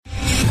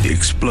the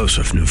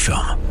explosive new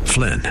film,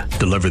 Flynn,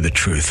 Deliver the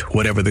Truth,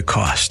 Whatever the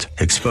Cost,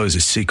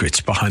 exposes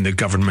secrets behind the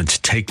government's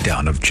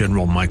takedown of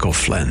General Michael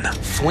Flynn.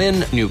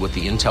 Flynn knew what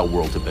the intel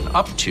world had been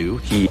up to.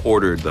 He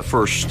ordered the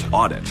first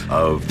audit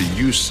of the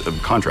use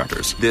of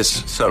contractors.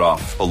 This set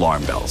off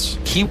alarm bells.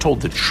 He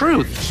told the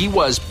truth. He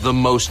was the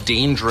most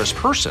dangerous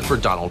person for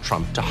Donald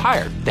Trump to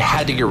hire. They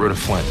had to get rid of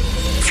Flynn.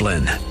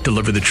 Flynn,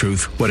 Deliver the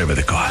Truth, Whatever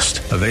the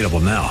Cost. Available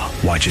now.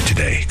 Watch it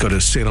today. Go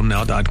to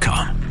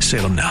salemnow.com.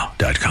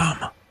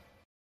 salemnow.com.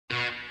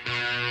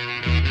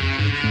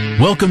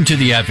 Welcome to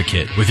The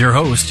Advocate with your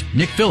host,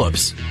 Nick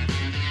Phillips.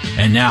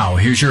 And now,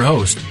 here's your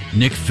host,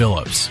 Nick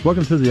Phillips.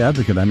 Welcome to The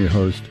Advocate. I'm your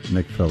host,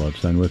 Nick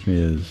Phillips, and with me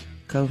is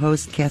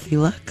co-host Kathy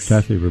Lux.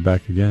 Kathy, we're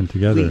back again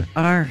together. We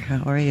are.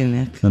 How are you,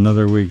 Nick?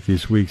 Another week.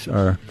 These weeks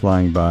are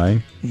flying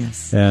by.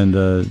 Yes. And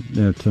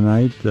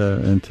tonight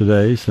and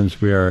today,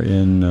 since we are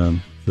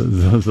in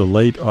the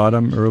late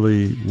autumn,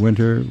 early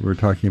winter, we're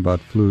talking about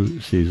flu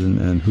season,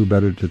 and who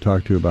better to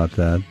talk to about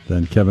that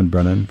than Kevin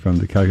Brennan from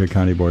the Cuyahoga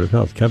County Board of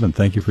Health. Kevin,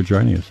 thank you for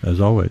joining us, as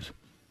always.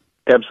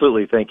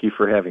 Absolutely. Thank you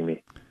for having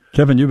me.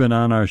 Kevin, you've been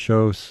on our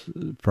show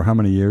for how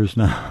many years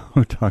now?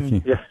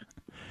 talking. Yeah,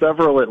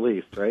 several at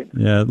least, right?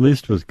 Yeah, at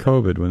least with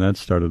COVID when that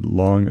started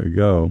long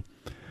ago.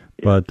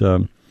 Yeah. But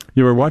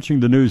you were watching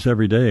the news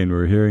every day, and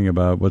we're hearing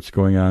about what's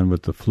going on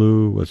with the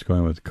flu, what's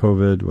going on with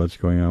COVID, what's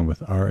going on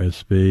with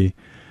RSV.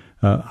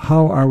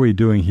 How are we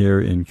doing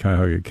here in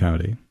Cuyahoga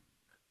County?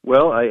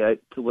 Well,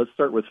 let's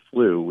start with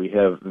flu. We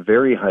have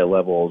very high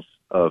levels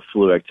of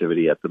flu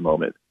activity at the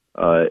moment.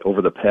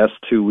 Over the past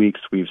 2 weeks,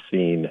 we've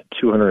seen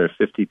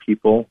 250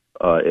 people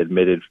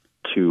admitted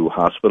to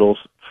hospitals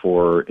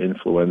for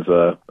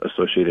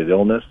influenza-associated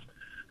illness.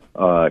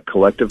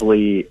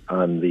 Collectively,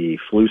 on the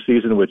flu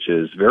season, which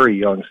is very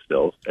young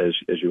still, as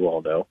you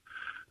all know,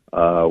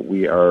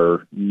 we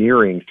are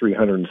nearing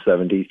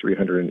 370,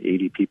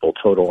 380 people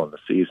total on the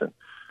season.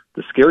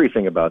 The scary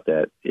thing about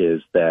that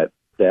is that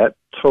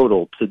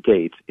total to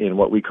date in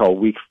what we call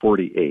week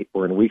 48,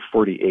 or in week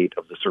 48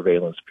 of the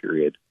surveillance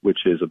period,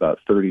 which is about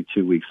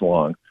 32 weeks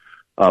long,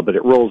 but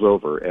it rolls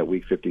over at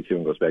week 52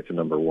 and goes back to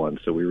number one.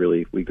 So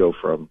we go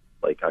from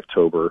like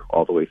October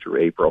all the way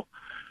through April.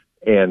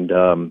 And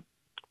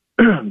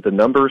the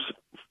numbers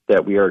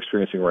that we are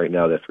experiencing right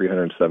now, that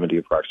 370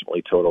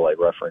 approximately total I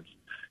referenced,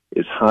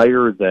 is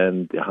higher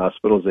than the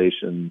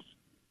hospitalizations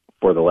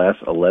for the last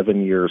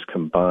 11 years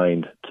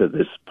combined to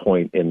this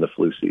point in the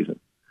flu season.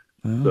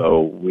 Oh.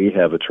 So we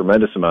have a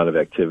tremendous amount of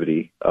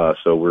activity.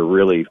 So we're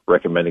really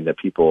recommending that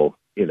people,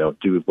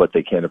 do what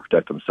they can to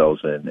protect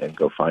themselves and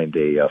go find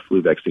a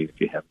flu vaccine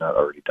if you have not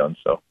already done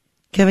so.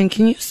 Kevin,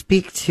 can you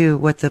speak to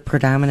what the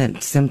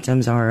predominant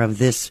symptoms are of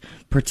this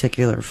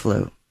particular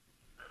flu?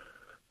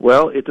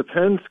 Well, it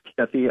depends,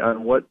 Kathy,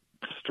 on what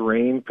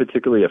strain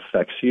particularly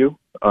affects you,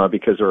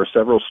 because there are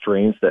several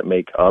strains that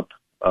make up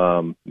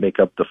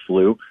the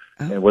flu.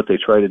 And what they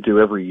try to do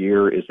every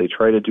year is they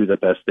try to do the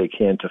best they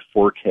can to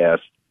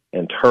forecast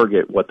and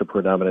target what the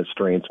predominant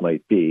strains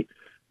might be.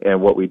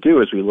 And what we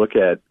do is we look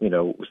at,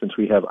 since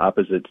we have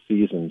opposite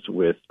seasons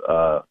with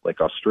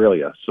like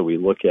Australia, so we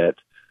look at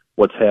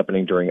what's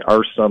happening during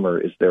our summer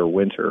is their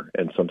winter,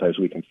 and sometimes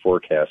we can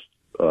forecast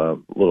a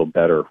little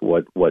better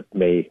what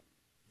may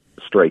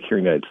strike here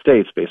in the United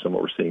States based on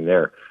what we're seeing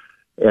there.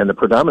 And the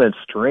predominant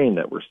strain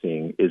that we're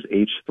seeing is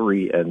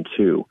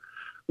H3N2.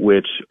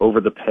 Which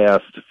over the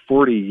past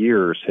 40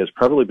 years has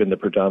probably been the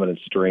predominant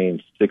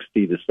strain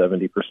 60 to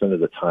 70% of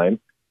the time.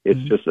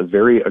 It's just a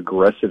very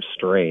aggressive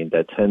strain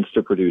that tends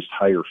to produce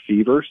higher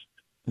fevers,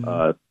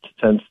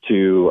 tends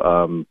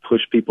to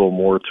push people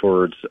more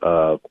towards,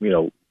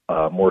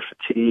 more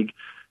fatigue,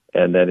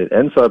 and then it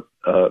ends up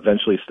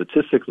eventually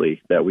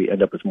statistically that we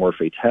end up with more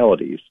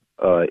fatalities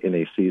in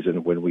a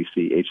season when we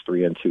see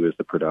H3N2 as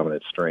the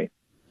predominant strain.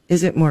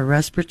 Is it more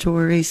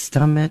respiratory,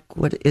 stomach?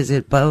 What is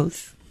it,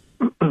 both?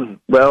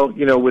 Well,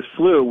 with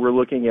flu, we're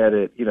looking at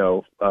it,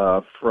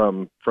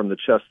 from the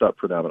chest up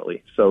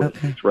predominantly. So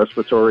It's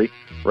respiratory,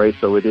 right?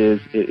 So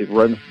it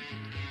runs.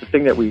 The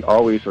thing that we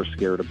always are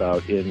scared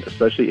about,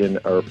 especially in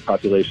our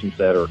populations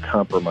that are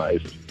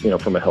compromised,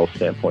 from a health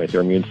standpoint, their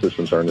immune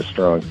systems aren't as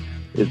strong,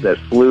 is that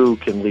flu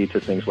can lead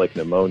to things like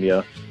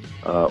pneumonia,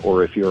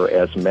 or if you're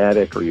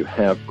asthmatic or you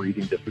have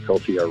breathing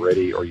difficulty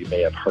already, or you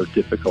may have heart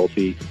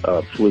difficulty,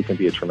 flu can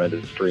be a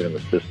tremendous strain on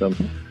the system.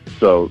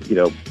 So,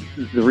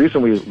 the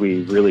reason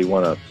we really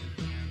want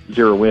to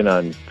zero in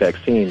on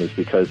vaccine is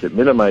because it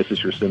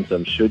minimizes your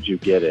symptoms should you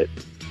get it,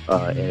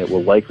 and it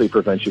will likely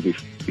prevent you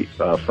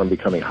from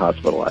becoming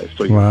hospitalized.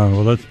 So wow.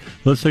 Well,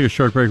 let's take a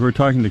short break. We're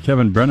talking to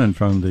Kevin Brennan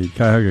from the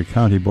Cuyahoga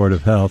County Board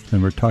of Health,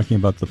 and we're talking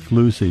about the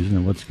flu season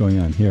and what's going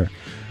on here.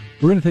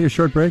 We're going to take a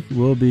short break.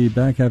 We'll be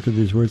back after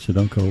these words, so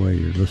don't go away.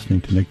 You're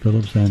listening to Nick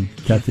Phillips and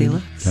Kathy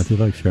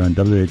Lux here on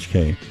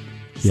WHK.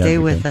 Stay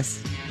with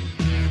us.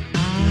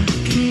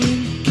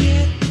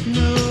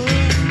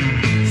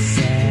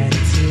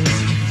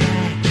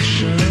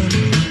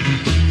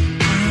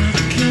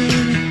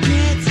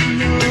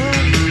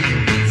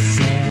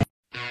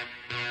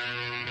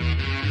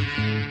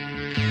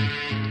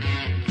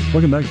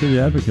 Welcome back to The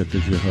Advocate.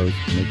 This is your host,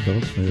 Nick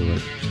Phillips. Here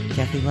with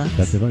Kathy Lux.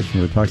 Kathy Lux.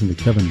 And we're talking to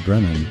Kevin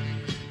Brennan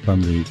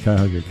from the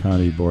Cuyahoga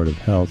County Board of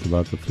Health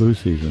about the flu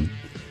season.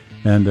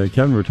 And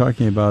Kevin, we're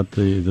talking about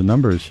the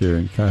numbers here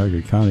in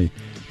Cuyahoga County.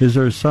 Is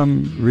there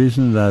some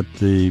reason that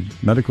the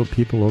medical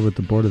people over at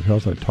the Board of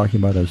Health are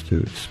talking about as to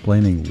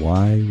explaining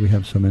why we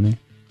have so many?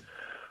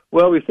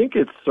 Well, we think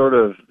it's sort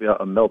of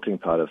a melting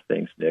pot of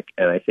things, Nick,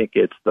 and I think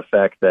it's the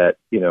fact that,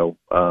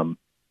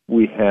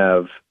 we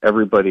have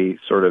everybody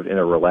sort of in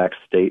a relaxed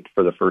state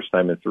for the first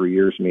time in 3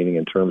 years, meaning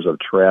in terms of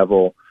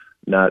travel,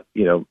 not,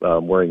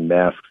 wearing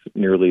masks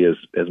nearly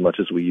as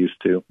much as we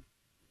used to,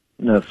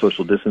 not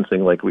social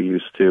distancing like we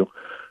used to.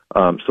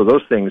 So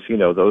those things,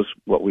 those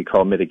what we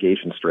call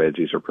mitigation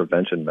strategies or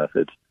prevention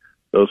methods,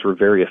 those were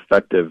very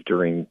effective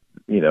during,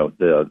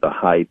 the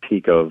high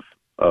peak of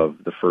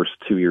the first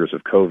 2 years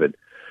of COVID.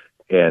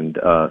 And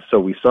so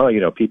we saw,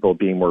 people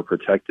being more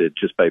protected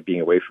just by being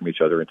away from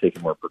each other and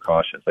taking more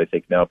precautions. I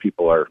think now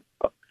people are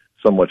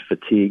somewhat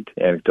fatigued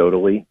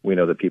anecdotally. We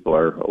know that people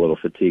are a little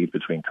fatigued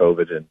between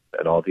COVID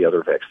and all the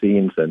other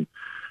vaccines, and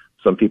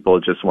some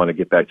people just want to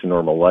get back to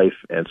normal life.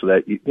 And so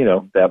that,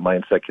 that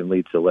mindset can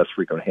lead to less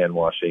frequent hand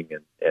washing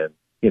and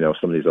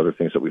some of these other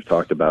things that we've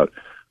talked about.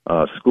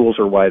 Schools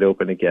are wide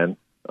open again,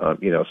 so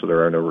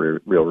there are no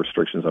real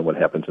restrictions on what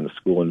happens in the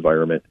school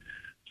environment.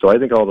 So I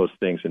think all those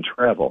things, and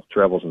travel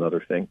is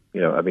another thing.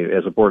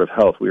 As a Board of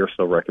Health, we are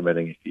still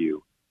recommending if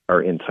you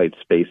are in tight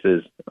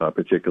spaces,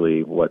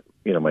 particularly what,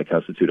 might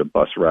constitute a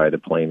bus ride, a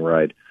plane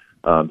ride,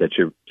 that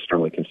you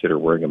strongly consider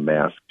wearing a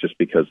mask just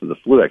because of the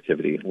flu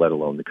activity, let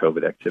alone the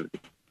COVID activity.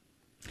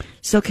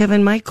 So,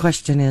 Kevin, my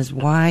question is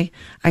why,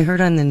 I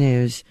heard on the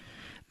news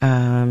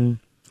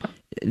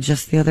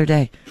just the other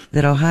day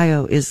that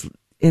Ohio is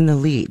in the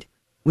lead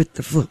with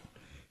the flu.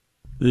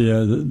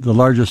 The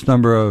largest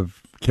number of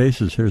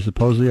cases here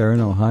supposedly are in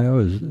Ohio.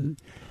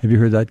 Have you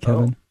heard that,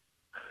 Kevin?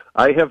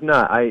 I have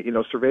not.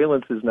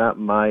 Surveillance is not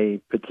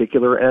my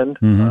particular end.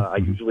 I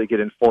usually get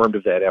informed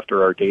of that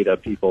after our data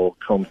people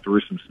comb through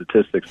some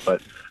statistics.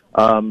 But,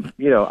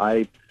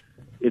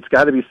 it's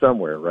got to be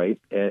somewhere, right?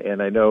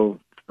 And I know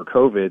for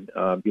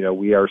COVID,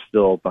 we are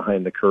still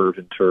behind the curve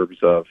in terms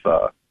of,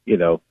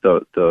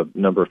 the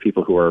number of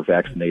people who are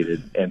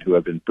vaccinated and who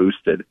have been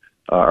boosted.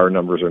 Our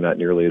numbers are not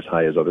nearly as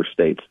high as other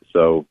states.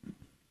 So,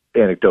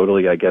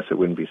 anecdotally, I guess it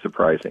wouldn't be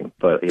surprising,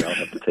 but I'll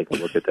have to take a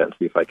look at that and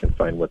see if I can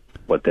find what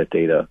that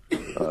data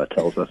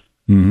tells us.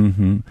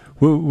 Mm-hmm.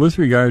 Well, with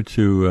regard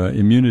to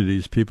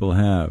immunities people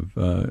have,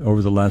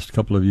 over the last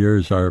couple of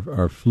years,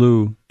 our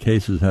flu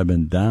cases have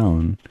been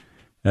down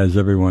as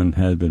everyone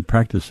had been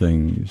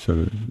practicing sort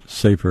of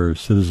safer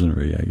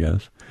citizenry, I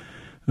guess.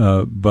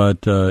 But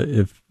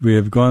if we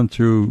have gone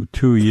through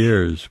 2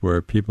 years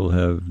where people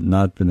have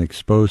not been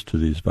exposed to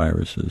these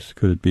viruses,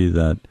 could it be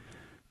that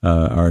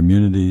our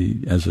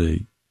immunity as a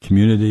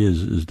community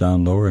is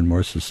down lower and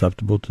more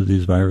susceptible to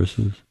these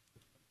viruses?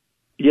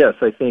 Yes,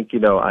 I think,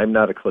 I'm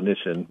not a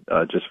clinician,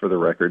 just for the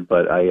record,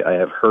 but I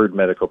have heard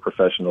medical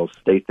professionals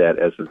state that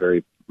as a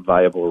very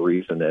viable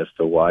reason as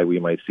to why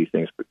we might see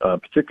things,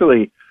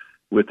 particularly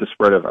with the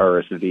spread of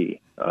RSV,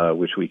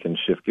 which we can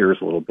shift gears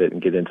a little bit and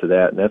get into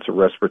that. And that's a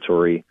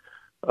respiratory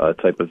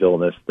type of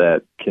illness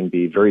that can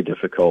be very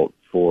difficult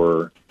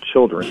for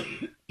children.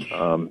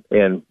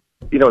 And,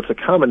 it's a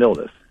common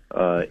illness.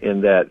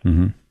 In that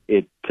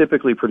it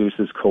typically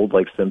produces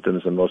cold-like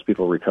symptoms, and most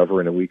people recover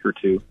in a week or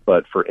two.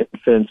 But for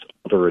infants,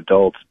 older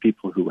adults,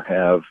 people who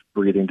have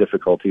breathing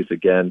difficulties,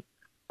 again,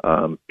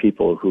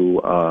 people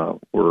who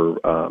were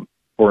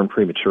born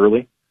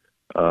prematurely,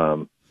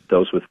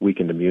 those with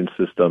weakened immune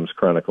systems,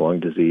 chronic lung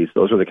disease,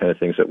 those are the kind of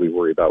things that we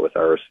worry about with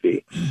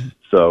RSV.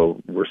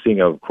 So we're seeing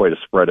quite a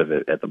spread of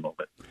it at the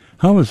moment.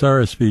 How is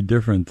RSV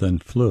different than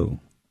flu?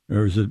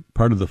 Or is it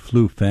part of the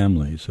flu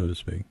family, so to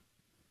speak?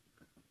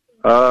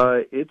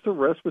 It's a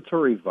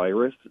respiratory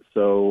virus.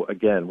 So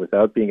again,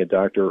 without being a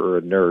doctor or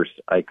a nurse,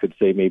 I could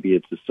say maybe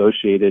it's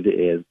associated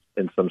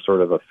in some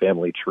sort of a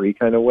family tree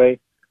kind of way.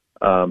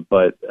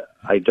 But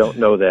I don't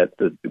know that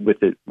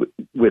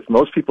with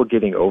most people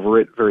getting over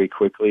it very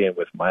quickly and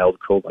with mild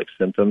cold-like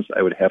symptoms,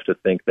 I would have to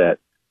think that,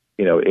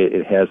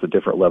 it has a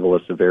different level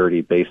of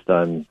severity based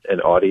on an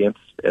audience,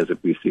 as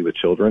if we see with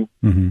children,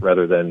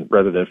 rather than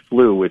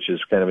flu, which is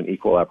kind of an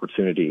equal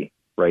opportunity.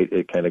 Right,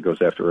 it kind of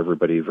goes after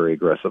everybody very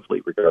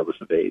aggressively, regardless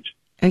of age.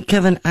 And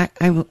Kevin,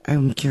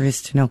 I'm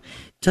curious to know: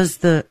 does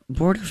the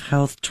Board of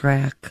Health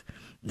track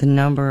the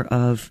number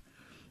of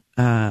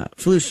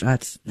flu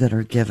shots that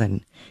are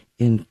given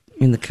in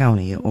the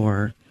county,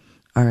 or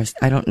RSV?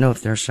 I don't know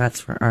if there are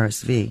shots for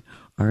RSV.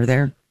 Are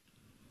there?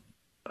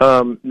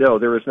 No,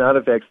 there is not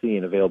a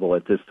vaccine available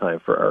at this time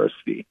for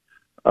RSV.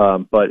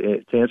 But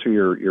to answer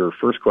your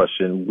first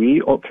question,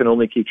 we can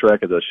only keep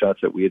track of the shots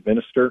that we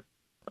administer.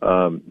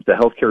 The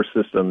healthcare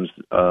systems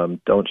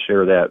don't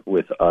share that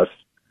with us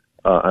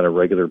on a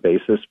regular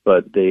basis,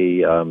 but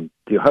the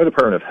Ohio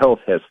Department of Health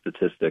has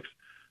statistics.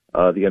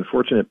 The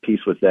unfortunate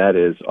piece with that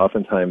is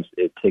oftentimes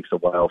it takes a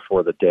while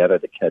for the data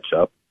to catch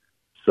up.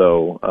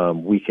 So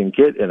we can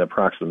get an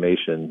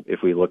approximation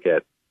if we look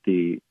at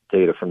the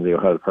data from the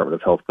Ohio Department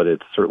of Health, but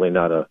it's certainly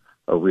not a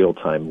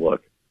real-time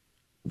look.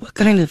 What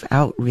kind of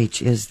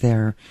outreach is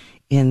there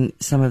in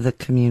some of the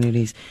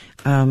communities?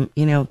 I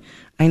know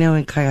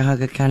in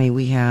Cuyahoga County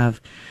we have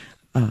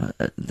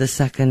the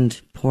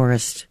second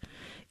poorest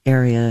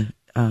area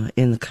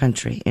in the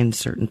country in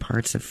certain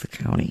parts of the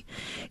county,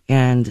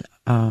 and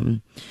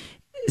a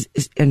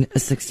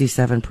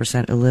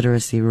 67%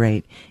 illiteracy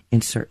rate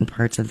in certain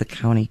parts of the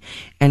county.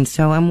 And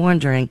so I'm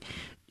wondering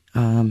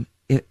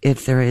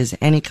if there is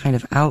any kind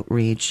of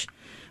outreach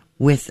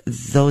with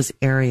those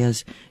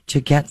areas to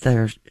get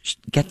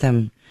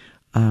them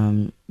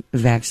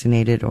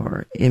vaccinated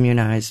or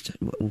immunized,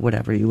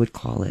 whatever you would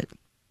call it.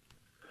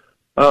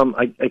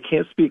 I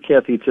can't speak,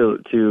 Kathy,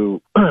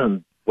 to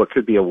what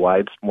could be a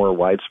more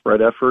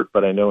widespread effort,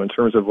 but I know in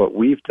terms of what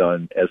we've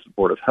done as the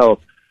Board of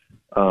Health,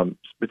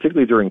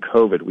 particularly during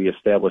COVID, we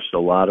established a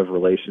lot of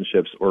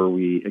relationships, or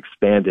we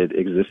expanded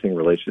existing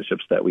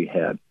relationships that we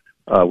had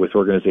with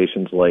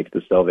organizations like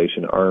the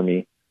Salvation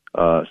Army,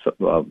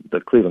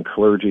 the Cleveland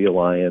Clergy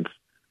Alliance,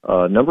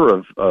 a number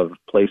of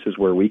places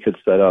where we could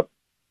set up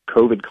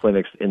COVID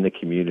clinics in the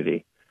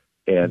community.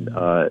 And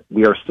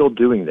we are still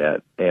doing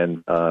that.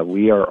 And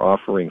we are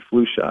offering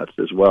flu shots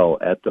as well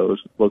at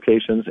those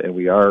locations. And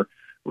we are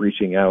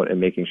reaching out and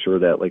making sure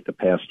that, like, the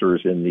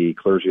pastors in the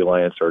Clergy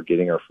Alliance are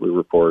getting our flu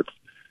reports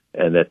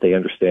and that they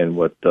understand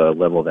what the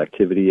level of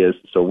activity is.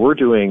 So we're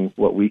doing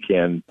what we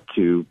can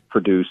to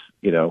produce,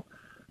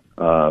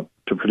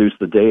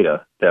 the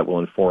data that will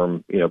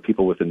inform,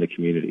 people within the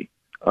community.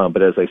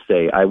 But as I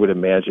say, I would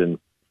imagine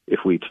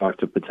if we talk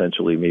to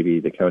potentially maybe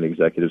the county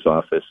executive's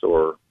office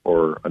or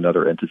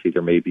another entity,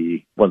 there may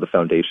be one of the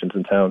foundations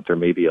in town, there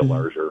may be a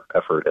larger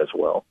effort as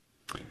well.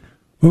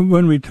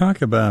 When we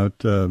talk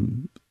about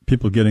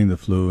people getting the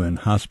flu and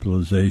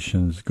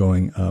hospitalizations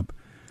going up,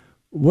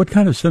 what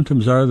kind of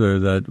symptoms are there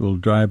that will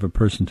drive a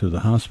person to the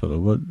hospital?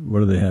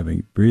 What are they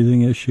having?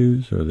 Breathing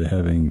issues? Are they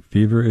having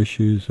fever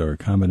issues, or a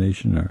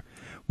combination? Or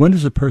when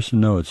does a person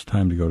know it's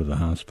time to go to the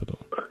hospital?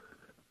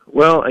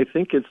 Well, I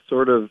think it's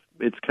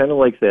kind of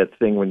like that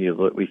thing when you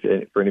look,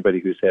 for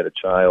anybody who's had a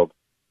child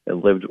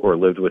and lived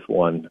with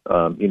one,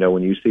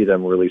 when you see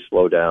them really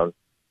slow down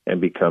and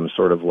become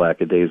sort of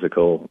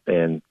lackadaisical,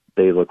 and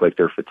they look like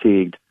they're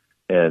fatigued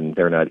and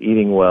they're not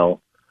eating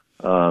well,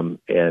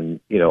 and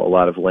a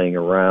lot of laying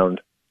around.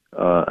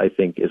 I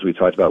think, as we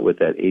talked about with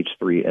that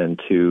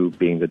H3N2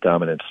 being the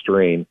dominant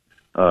strain,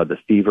 the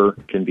fever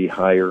can be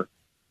higher.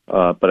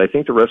 But I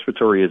think the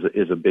respiratory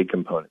is a big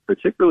component,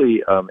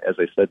 particularly, as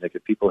I said, Nick,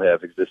 if people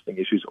have existing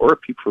issues or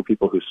for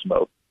people who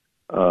smoke.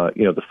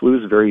 The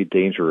flu is very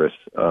dangerous,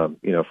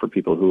 for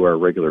people who are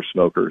regular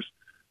smokers,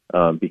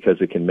 because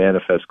it can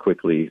manifest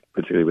quickly,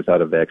 particularly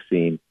without a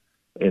vaccine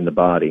in the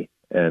body.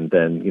 And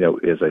then,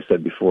 as I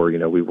said before,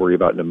 we worry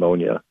about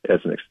pneumonia as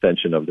an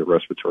extension of the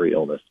respiratory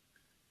illness.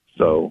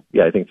 So,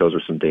 yeah, I think those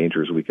are some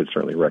dangers we could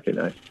certainly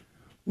recognize.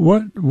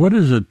 What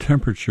is a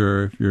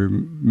temperature, if you're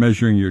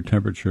measuring your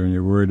temperature and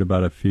you're worried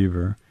about a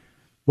fever,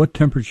 what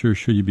temperature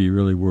should you be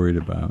really worried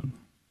about?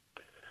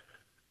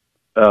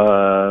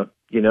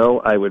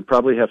 I would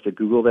probably have to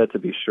Google that to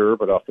be sure,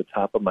 but off the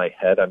top of my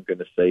head, I'm going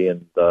to say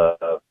in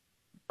the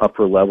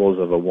upper levels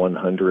of a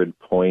 100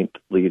 point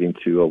leading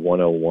to a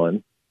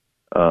 101.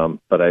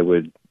 But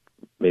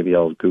maybe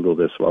I'll Google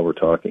this while we're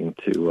talking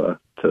to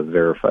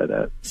verify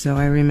that. So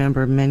I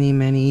remember many,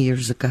 many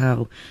years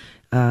ago,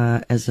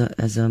 as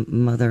a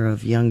mother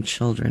of young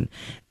children,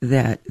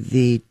 that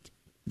the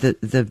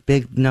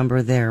big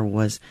number there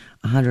was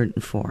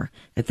 104.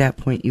 At that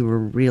point, you were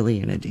really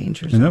in a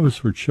danger zone. And that was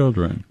for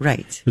children.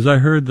 Right. Because I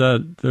heard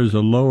that there's a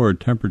lower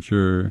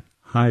temperature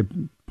high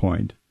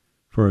point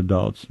for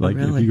adults. Like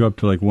really? If you go up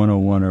to like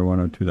 101 or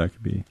 102, that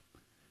could be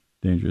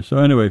dangerous. So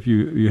anyway, if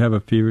you have a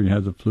fever, you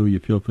have the flu, you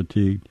feel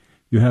fatigued,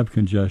 you have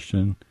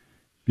congestion,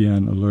 be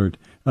on alert.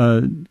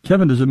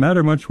 Kevin, does it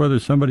matter much whether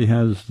somebody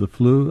has the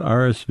flu,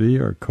 RSV,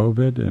 or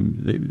COVID?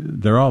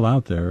 And they're all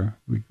out there.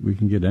 We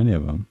can get any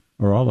of them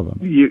or all of them.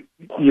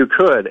 You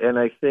could, and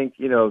I think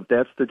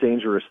that's the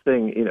dangerous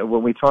thing.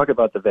 When we talk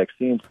about the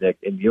vaccines, Nick,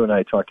 and you and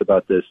I talked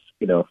about this,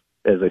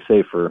 as I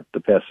say, for the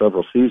past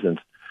several seasons.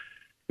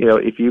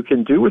 If you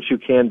can do what you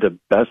can to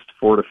best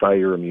fortify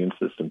your immune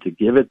system, to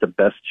give it the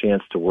best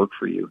chance to work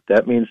for you,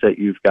 that means that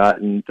you've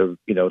gotten the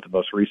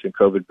most recent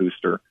COVID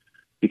booster,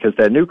 because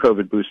that new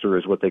COVID booster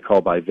is what they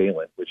call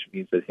bivalent, which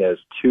means it has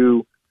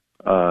two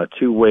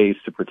ways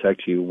to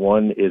protect you.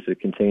 One is it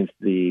contains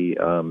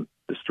the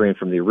strain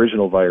from the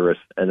original virus,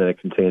 and then it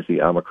contains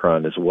the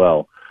Omicron as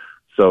well.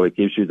 So it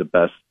gives you the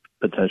best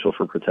potential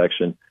for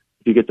protection.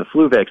 If you get the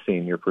flu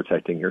vaccine, you're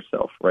protecting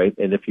yourself, right?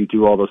 And if you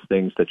do all those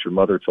things that your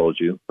mother told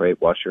you, right,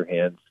 wash your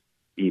hands,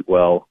 eat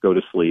well, go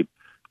to sleep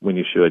when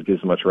you should, get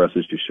as much rest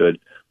as you should,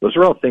 those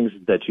are all things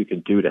that you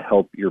can do to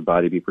help your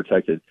body be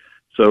protected.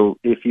 So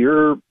if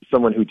you're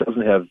someone who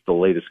doesn't have the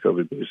latest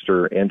COVID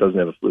booster and doesn't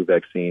have a flu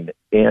vaccine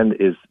and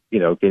is,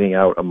 getting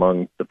out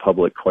among the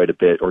public quite a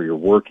bit, or you're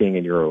working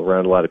and you're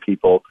around a lot of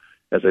people,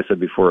 as I said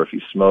before, if you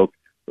smoke,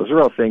 those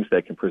are all things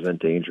that can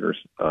present dangers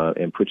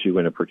and put you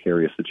in a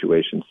precarious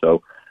situation.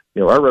 So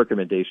our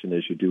recommendation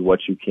is you do what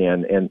you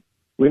can. And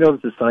we know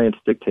that the science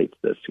dictates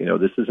this.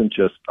 This isn't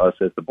just us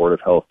as the Board of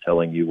Health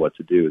telling you what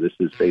to do. This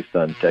is based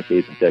on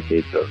decades and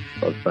decades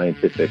of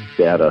scientific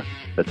data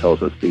that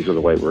tells us these are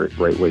the right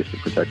ways to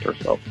protect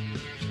ourselves.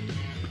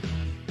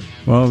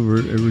 Well,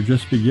 we're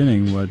just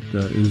beginning what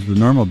is the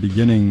normal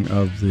beginning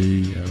of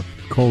the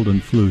cold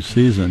and flu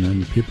season,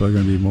 and people are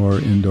going to be more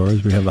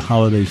indoors. We have the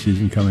holiday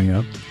season coming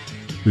up.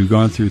 We've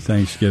gone through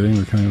Thanksgiving.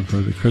 We're coming for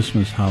the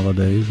Christmas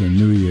holidays and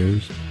New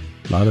Year's.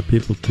 A lot of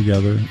people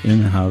together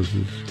in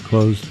houses,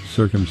 closed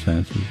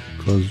circumstances,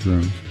 closed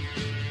rooms.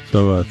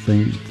 So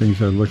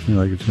things are looking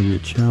like it's going to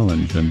be a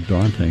challenge and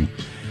daunting.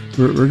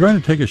 We're going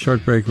to take a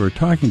short break. We're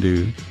talking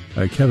to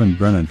Kevin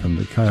Brennan from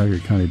the Cuyahoga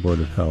County Board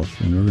of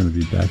Health, and we're going to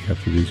be back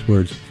after these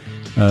words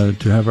to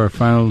have our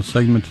final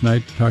segment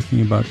tonight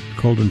talking about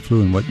cold and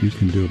flu and what you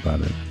can do about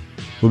it.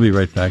 We'll be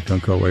right back.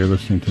 Don't go away. You're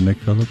listening to Nick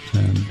Phillips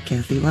and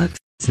Kathy Lux.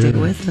 Stay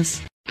with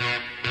us.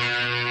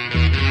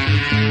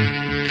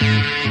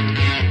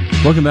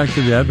 Welcome back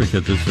to The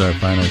Advocate. This is our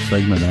final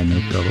segment. I'm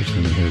Nick Phillips,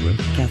 and we're here with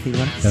Kathy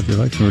Lux. Kathy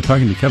Lux. And we're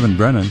talking to Kevin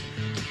Brennan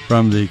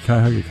from the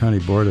Cuyahoga County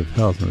Board of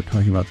Health, and we're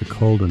talking about the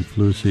cold and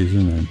flu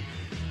season, and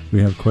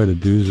we have quite a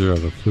doozer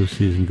of a flu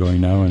season going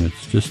now, and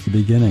it's just the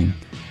beginning.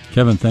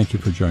 Kevin, thank you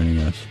for joining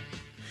us.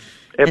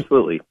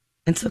 Absolutely.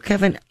 And so,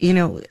 Kevin,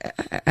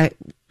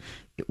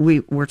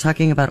 we're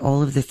talking about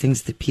all of the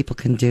things that people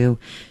can do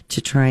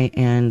to try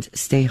and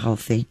stay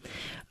healthy.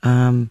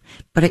 But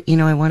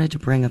I wanted to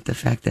bring up the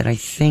fact that I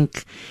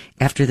think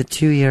after the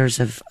 2 years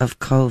of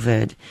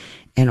COVID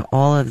and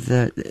all of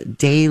the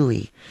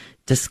daily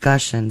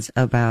discussions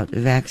about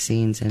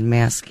vaccines and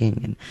masking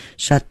and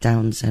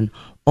shutdowns and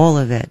all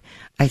of it,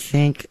 I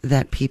think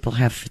that people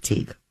have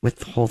fatigue with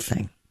the whole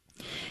thing.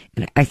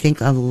 And I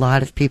think a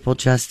lot of people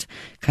just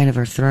kind of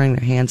are throwing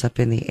their hands up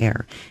in the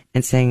air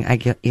and saying, I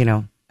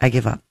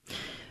give up.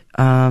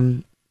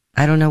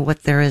 I don't know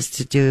what there is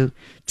to do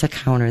to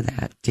counter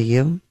that. Do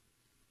you?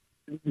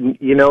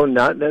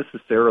 Not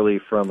necessarily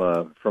from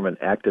an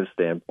active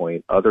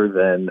standpoint, other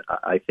than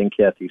I think,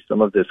 Kathy,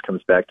 some of this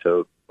comes back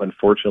to,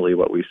 unfortunately,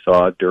 what we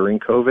saw during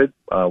COVID.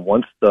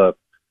 Once the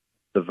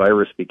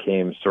virus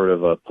became sort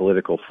of a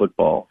political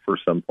football for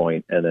some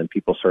point, and then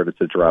people started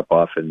to drop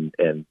off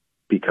and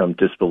become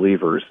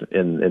disbelievers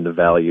in the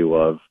value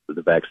of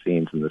the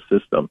vaccines and the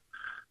system,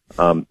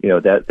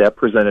 that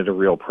presented a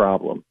real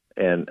problem.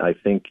 And I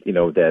think,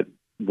 that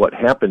what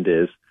happened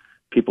is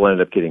people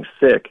ended up getting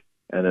sick,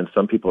 and then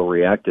some people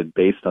reacted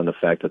based on the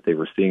fact that they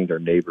were seeing their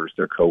neighbors,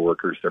 their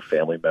coworkers, their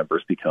family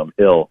members become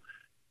ill.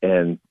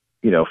 And,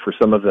 for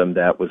some of them,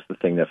 that was the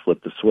thing that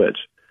flipped the switch.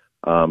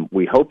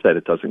 We hope that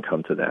it doesn't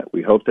come to that.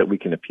 We hope that we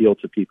can appeal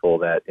to people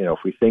that, if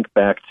we think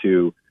back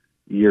to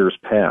years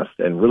past,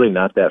 and really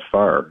not that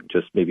far,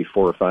 just maybe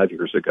 4 or 5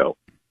 years ago,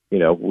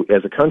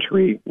 as a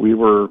country, we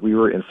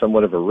were in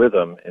somewhat of a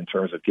rhythm in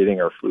terms of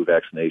getting our flu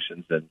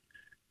vaccinations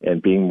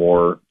and being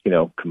more,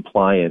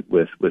 compliant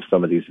with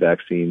some of these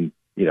vaccine,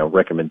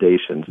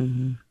 recommendations.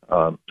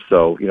 Mm-hmm.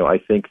 So, I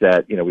think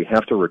that, we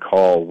have to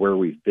recall where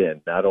we've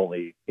been, not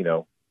only,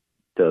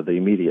 the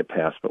immediate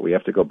past, but we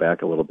have to go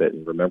back a little bit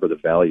and remember the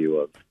value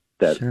of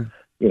that, sure.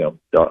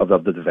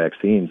 Of the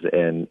vaccines.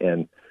 And,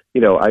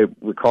 I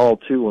recall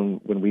too,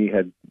 when we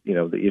had,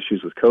 the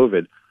issues with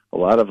COVID, a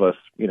lot of us,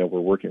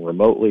 were working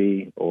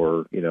remotely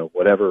or,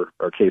 whatever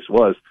our case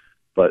was.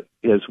 But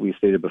as we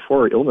stated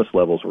before, illness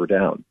levels were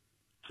down.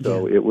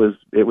 So yeah.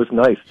 It was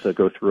nice to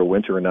go through a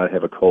winter and not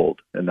have a cold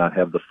and not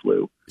have the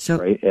flu,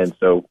 right? And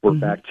so we're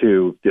back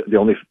to the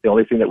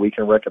only thing that we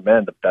can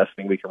recommend, the best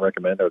thing we can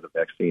recommend are the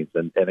vaccines.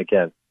 And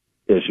again,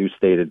 as you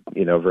stated,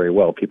 very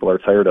well, people are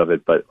tired of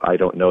it, but I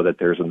don't know that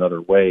there's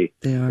another way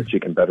that you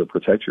can better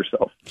protect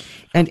yourself.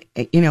 And,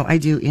 I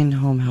do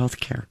in-home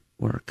healthcare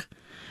work,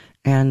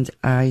 and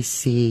I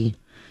see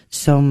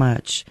so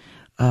much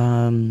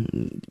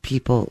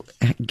people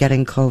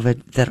getting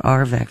COVID that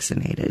are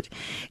vaccinated,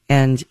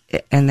 and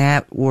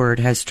that word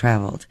has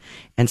traveled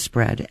and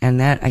spread, and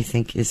that I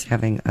think is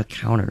having a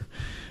counter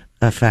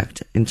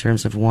effect in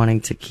terms of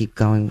wanting to keep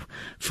going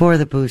for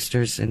the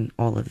boosters and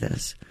all of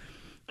this,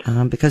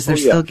 because they're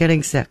still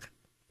getting sick.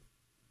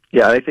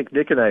 Yeah, I think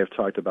Nick and I have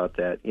talked about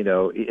that,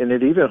 and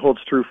it even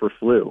holds true for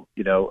flu.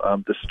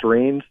 The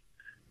strains,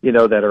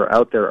 that are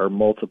out there are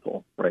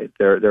multiple, right?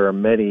 There are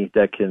many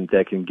that can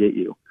get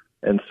you.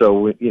 And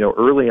so,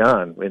 early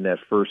on in that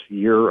first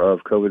year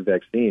of COVID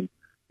vaccine,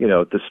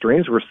 the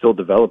strains were still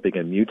developing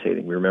and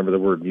mutating. We remember the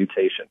word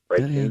mutation, right?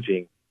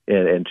 Changing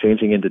and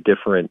changing into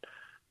different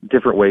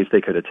ways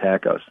they could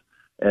attack us.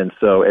 And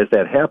so as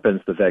that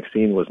happens, the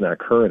vaccine was not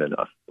current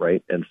enough,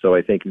 right? And so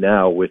I think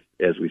now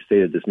as we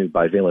stated, this new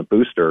bivalent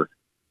booster,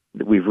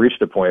 we've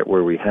reached a point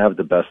where we have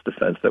the best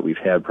defense that we've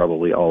had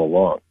probably all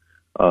along.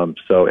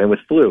 And with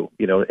flu,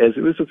 as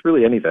it was with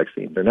really any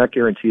vaccine, they're not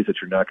guarantees that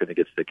you're not going to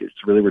get sick. It's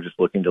really, we're just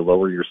looking to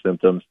lower your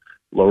symptoms,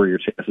 lower your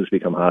chances to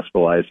become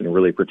hospitalized, and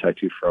really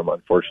protect you from,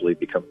 unfortunately,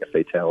 becoming a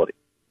fatality.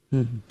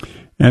 Mm-hmm.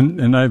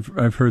 And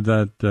I've heard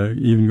that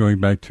even going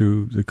back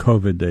to the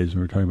COVID days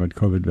when we're talking about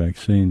COVID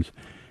vaccines,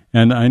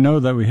 And I know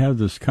that we have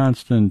this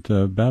constant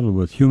battle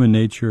with human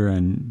nature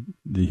and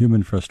the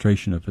human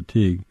frustration of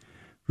fatigue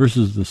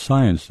versus the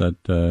science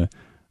that,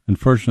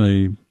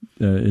 unfortunately,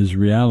 is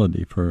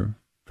reality for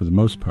the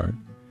most part.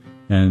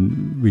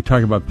 And we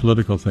talk about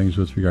political things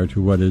with regard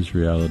to what is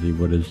reality,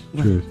 what is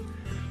truth.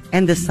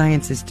 And the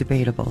science is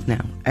debatable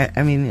now.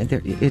 I mean,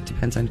 it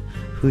depends on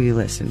who you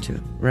listen to,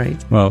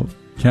 right? Well,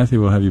 Kathy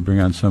will have you bring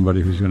on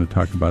somebody who's going to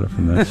talk about it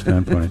from that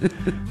standpoint.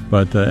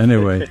 But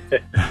anyway,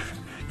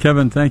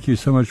 Kevin, thank you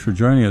so much for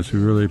joining us. We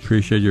really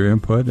appreciate your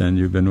input, and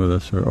you've been with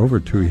us for over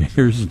 2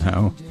 years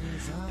now,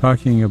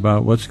 talking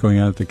about what's going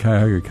on at the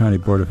Cuyahoga County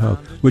Board of Health,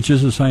 which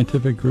is a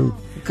scientific group.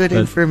 Good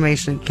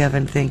information,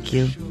 Kevin. Thank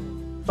you.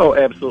 Oh,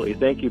 absolutely.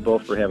 Thank you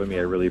both for having me.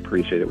 I really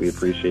appreciate it. We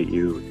appreciate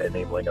you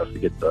enabling us to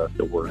get the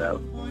word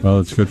out. Well,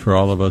 it's good for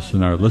all of us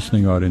and our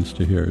listening audience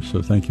to hear,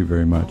 so thank you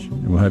very much.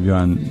 And we'll have you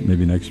on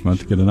maybe next month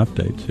to get an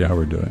update, see how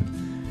we're doing.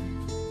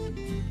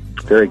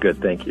 Very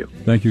good. Thank you.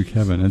 Thank you,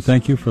 Kevin. And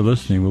thank you for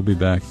listening. We'll be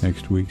back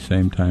next week,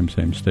 same time,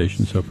 same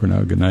station. So for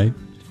now, good night.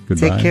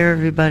 Goodbye. Take care,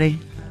 everybody.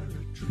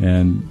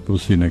 And we'll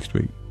see you next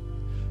week.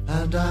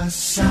 And I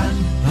sat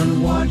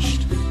and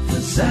watched the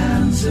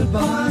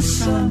Zanzibar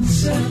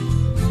sunset,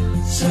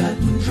 sat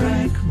and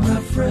drank my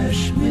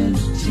fresh mint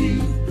tea,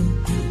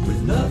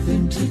 with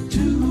nothing to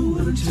do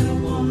until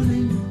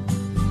morning,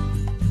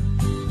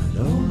 and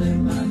only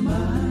my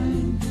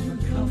mind for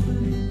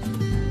company.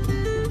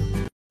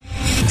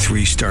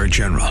 3-star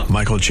General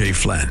Michael J.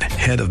 Flynn,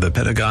 head of the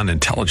Pentagon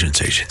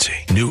Intelligence Agency,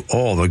 knew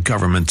all the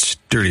government's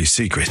dirty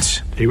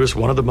secrets. He was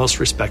one of the most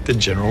respected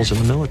generals in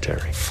the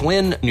military.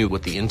 Flynn knew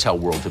what the intel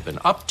world had been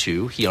up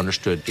to. He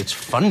understood its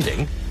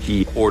funding.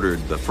 He ordered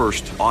the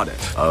first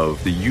audit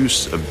of the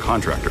use of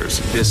contractors.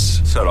 This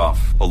set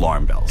off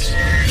alarm bells.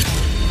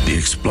 The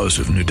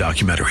explosive new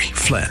documentary,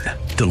 Flynn,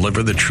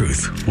 Deliver the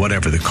Truth,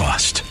 Whatever the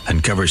Cost,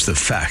 uncovers the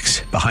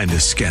facts behind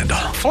this scandal.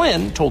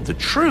 Flynn told the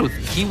truth.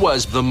 He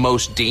was the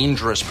most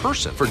dangerous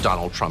person for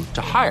Donald Trump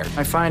to hire.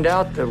 I find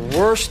out the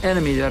worst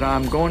enemy that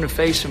I'm going to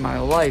face in my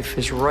life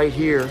is right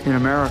here in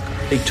America.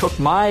 They took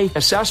my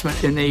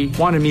assessment and they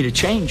wanted me to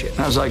change it. And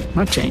I was like, I'm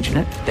not changing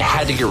it. They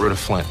had to get rid of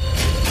Flynn.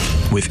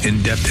 With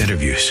in-depth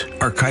interviews,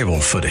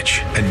 archival footage,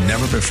 and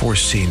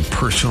never-before-seen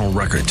personal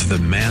records of the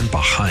man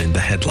behind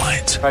the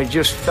headlines. I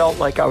just felt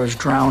like I was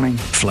drowning.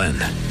 Flynn,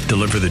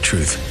 Deliver the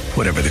Truth,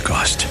 Whatever the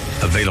Cost.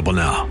 Available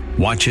now.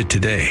 Watch it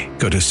today.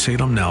 Go to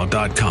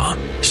salemnow.com.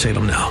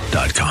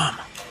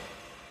 salemnow.com.